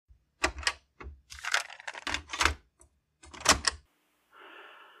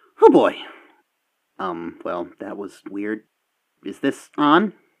boy. Well, that was weird. Is this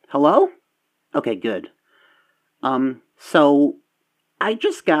on? Hello? Okay, good. So, I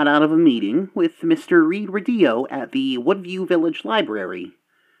just got out of a meeting with Mr. Reed Rodillo at the Woodview Village Library.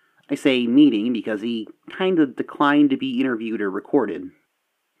 I say meeting because he kinda declined to be interviewed or recorded.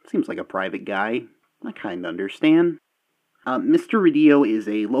 Seems like a private guy. I kinda understand. Mr. Rodillo is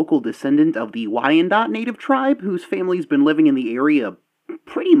a local descendant of the Wyandotte native tribe whose family's been living in the area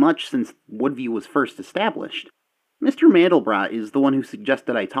pretty much since Woodview was first established. Mr. Mandelbrot is the one who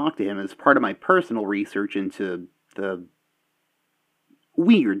suggested I talk to him as part of my personal research into the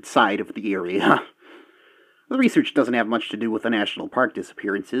weird side of the area. The research doesn't have much to do with the national park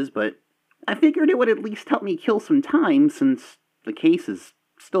disappearances, but I figured it would at least help me kill some time since the case is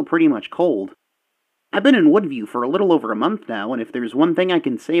still pretty much cold. I've been in Woodview for a little over a month now, and if there's one thing I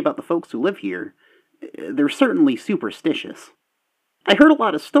can say about the folks who live here, they're certainly superstitious. I heard a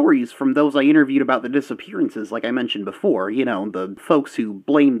lot of stories from those I interviewed about the disappearances, like I mentioned before, the folks who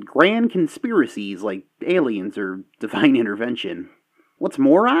blamed grand conspiracies like aliens or divine intervention. What's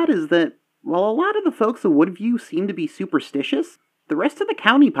more odd is that, while a lot of the folks of Woodview seem to be superstitious, the rest of the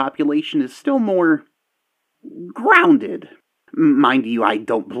county population is still more grounded. Mind you, I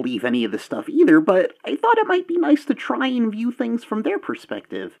don't believe any of this stuff either, but I thought it might be nice to try and view things from their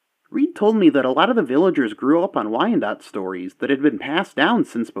perspective. Reed told me that a lot of the villagers grew up on Wyandotte stories that had been passed down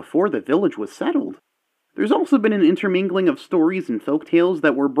since before the village was settled. There's also been an intermingling of stories and folk tales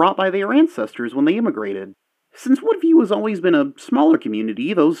that were brought by their ancestors when they immigrated. Since Woodview has always been a smaller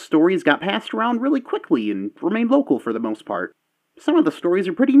community, those stories got passed around really quickly and remained local for the most part. Some of the stories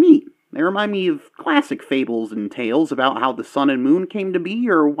are pretty neat. They remind me of classic fables and tales about how the sun and moon came to be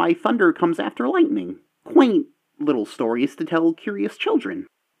or why thunder comes after lightning. Quaint little stories to tell curious children.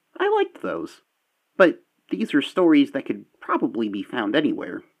 I liked those. But these are stories that could probably be found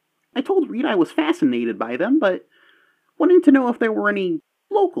anywhere. I told Reed I was fascinated by them, but wanted to know if there were any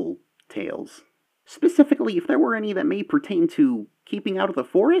local tales. Specifically, if there were any that may pertain to keeping out of the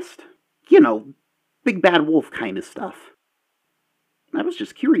forest. Big bad wolf kind of stuff. I was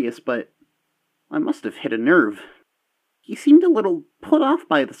just curious, but I must have hit a nerve. He seemed a little put off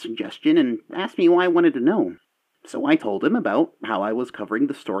by the suggestion and asked me why I wanted to know. So I told him about how I was covering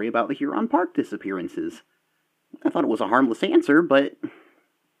the story about the Huron Park disappearances. I thought it was a harmless answer, but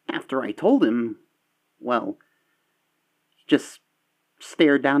after I told him, well, he just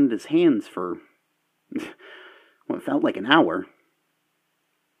stared down at his hands for what felt like an hour.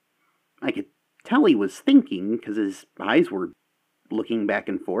 I could tell he was thinking, because his eyes were looking back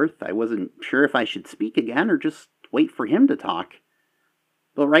and forth. I wasn't sure if I should speak again or just wait for him to talk.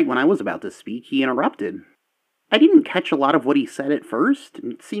 But right when I was about to speak, he interrupted. I didn't catch a lot of what he said at first.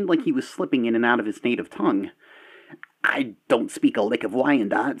 It seemed like he was slipping in and out of his native tongue. I don't speak a lick of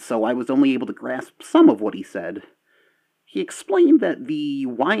Wyandotte, so I was only able to grasp some of what he said. He explained that the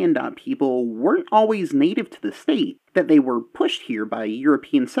Wyandotte people weren't always native to the state, that they were pushed here by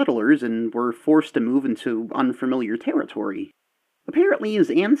European settlers and were forced to move into unfamiliar territory. Apparently his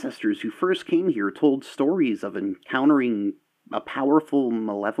ancestors who first came here told stories of encountering a powerful,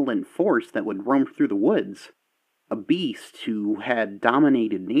 malevolent force that would roam through the woods. A beast who had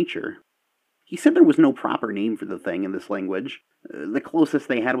dominated nature. He said there was no proper name for the thing in this language. The closest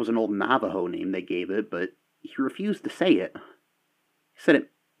they had was an old Navajo name they gave it, but he refused to say it. He said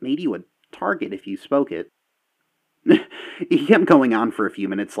it made you a target if you spoke it. He kept going on for a few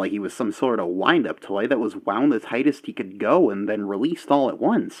minutes like he was some sort of wind-up toy that was wound the tightest he could go and then released all at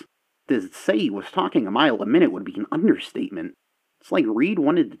once. To say he was talking a mile a minute would be an understatement. It's like Reed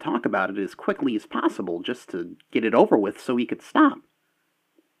wanted to talk about it as quickly as possible just to get it over with so he could stop.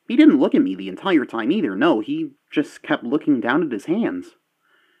 He didn't look at me the entire time either, no, he just kept looking down at his hands.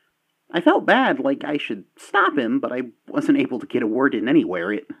 I felt bad, like I should stop him, but I wasn't able to get a word in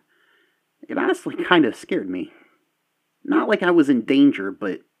anywhere. It honestly kind of scared me. Not like I was in danger,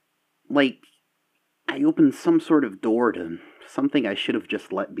 but like I opened some sort of door to something I should have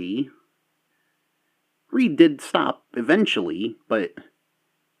just let be. Reed did stop eventually, but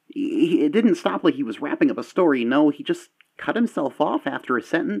it didn't stop like he was wrapping up a story. No, he just cut himself off after a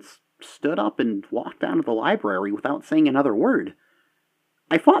sentence, stood up, and walked out of the library without saying another word.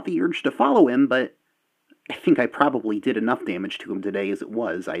 I fought the urge to follow him, but I think I probably did enough damage to him today as it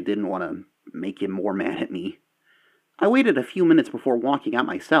was. I didn't want to make him more mad at me. I waited a few minutes before walking out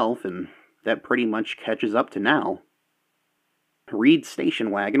myself, and that pretty much catches up to now. Reed's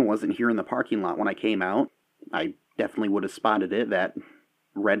station wagon wasn't here in the parking lot when I came out. I definitely would have spotted it. That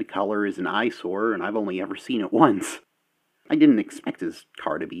red color is an eyesore, and I've only ever seen it once. I didn't expect his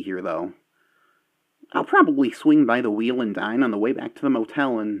car to be here, though. I'll probably swing by the Wheel and Dine on the way back to the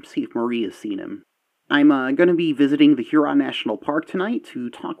motel and see if Maria's seen him. I'm going to be visiting the Huron National Park tonight to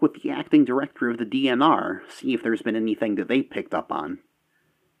talk with the acting director of the DNR, see if there's been anything that they picked up on.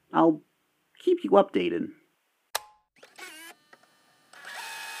 I'll keep you updated.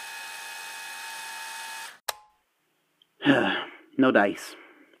 No dice.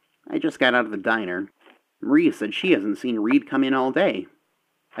 I just got out of the diner. Maria said she hasn't seen Reed come in all day.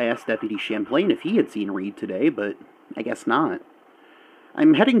 I asked Deputy Champlain if he had seen Reed today, but I guess not.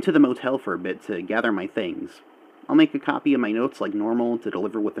 I'm heading to the motel for a bit to gather my things. I'll make a copy of my notes like normal to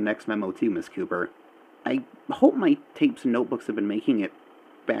deliver with the next memo to Miss Cooper. I hope my tapes and notebooks have been making it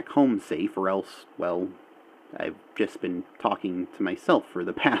back home safe, or else, well, I've just been talking to myself for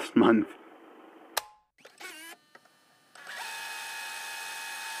the past month.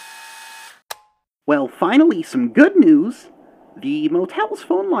 Well, finally, some good news! The motel's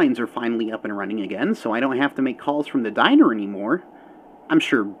phone lines are finally up and running again, so I don't have to make calls from the diner anymore. I'm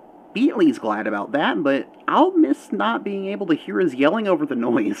sure Beatley's glad about that, but I'll miss not being able to hear his yelling over the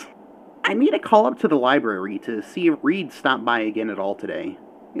noise. I made a call up to the library to see if Reed stopped by again at all today.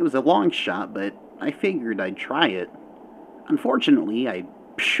 It was a long shot, but I figured I'd try it. Unfortunately, I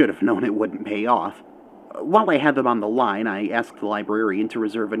should have known it wouldn't pay off. While I had them on the line, I asked the librarian to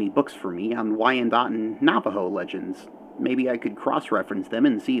reserve any books for me on Wyandot and Navajo legends. Maybe I could cross-reference them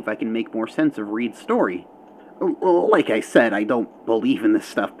and see if I can make more sense of Reed's story. Like I said, I don't believe in this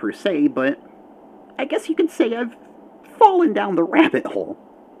stuff per se, but I guess you could say I've fallen down the rabbit hole.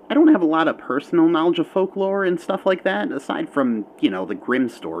 I don't have a lot of personal knowledge of folklore and stuff like that, aside from, the Grimm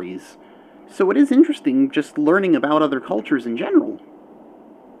stories. So it is interesting just learning about other cultures in general.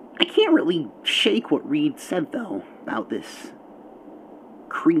 I can't really shake what Reed said, though, about this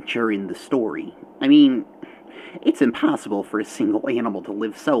creature in the story. I mean, it's impossible for a single animal to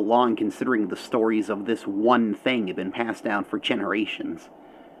live so long considering the stories of this one thing have been passed down for generations.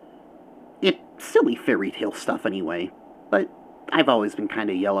 It's silly fairy tale stuff anyway, but I've always been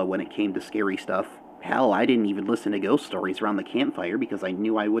kinda yellow when it came to scary stuff. Hell, I didn't even listen to ghost stories around the campfire because I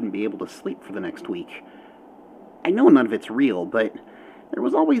knew I wouldn't be able to sleep for the next week. I know none of it's real, but there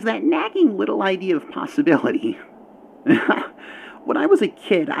was always that nagging little idea of possibility. When I was a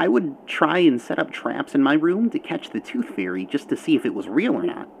kid, I would try and set up traps in my room to catch the tooth fairy just to see if it was real or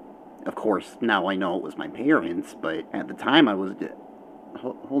not. Of course, now I know it was my parents, but at the time I was...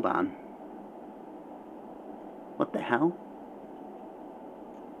 Hold on. What the hell?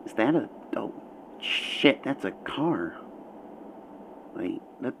 Is that a... Oh, shit, that's a car. Wait,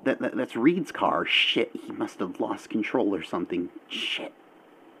 that's Reed's car. Shit, he must have lost control or something. Shit.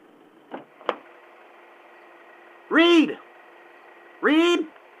 Reed! Reed?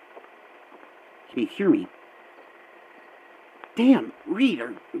 Can you hear me? Damn, Reed,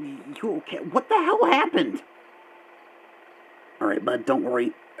 are you okay? What the hell happened? Alright, bud, don't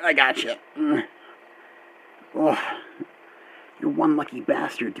worry. I got you. Oh, you're one lucky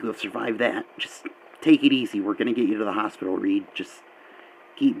bastard to have survived that. Just take it easy. We're gonna get you to the hospital, Reed. Just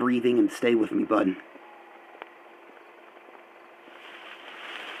keep breathing and stay with me, bud.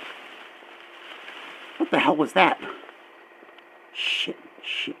 What the hell was that? Shit.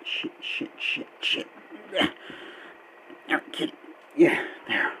 Okay, yeah,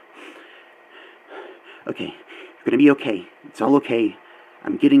 there. Okay, you're gonna be okay. It's all okay.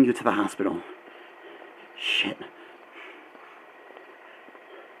 I'm getting you to the hospital. Shit.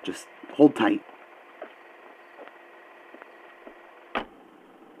 Just hold tight.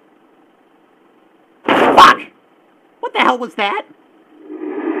 Fuck! What the hell was that?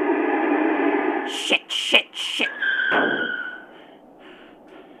 Shit. Shit.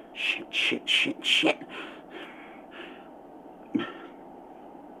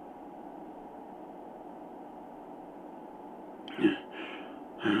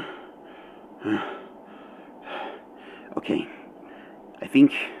 Okay. I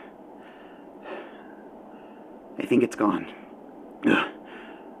think it's gone.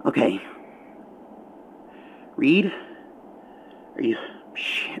 Okay. Reed? Are you...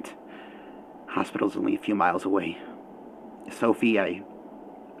 Shit. Hospital's only a few miles away. Sophie,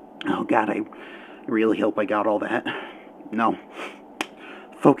 Oh God, I really hope I got all that. No.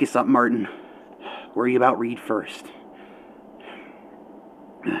 Focus up, Martin. Worry about Reed first.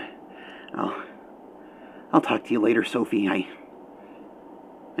 I'll talk to you later, Sophie.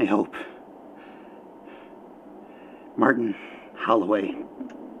 I hope. Martin Holloway.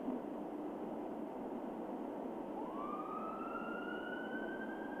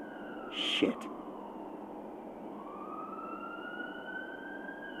 Shit.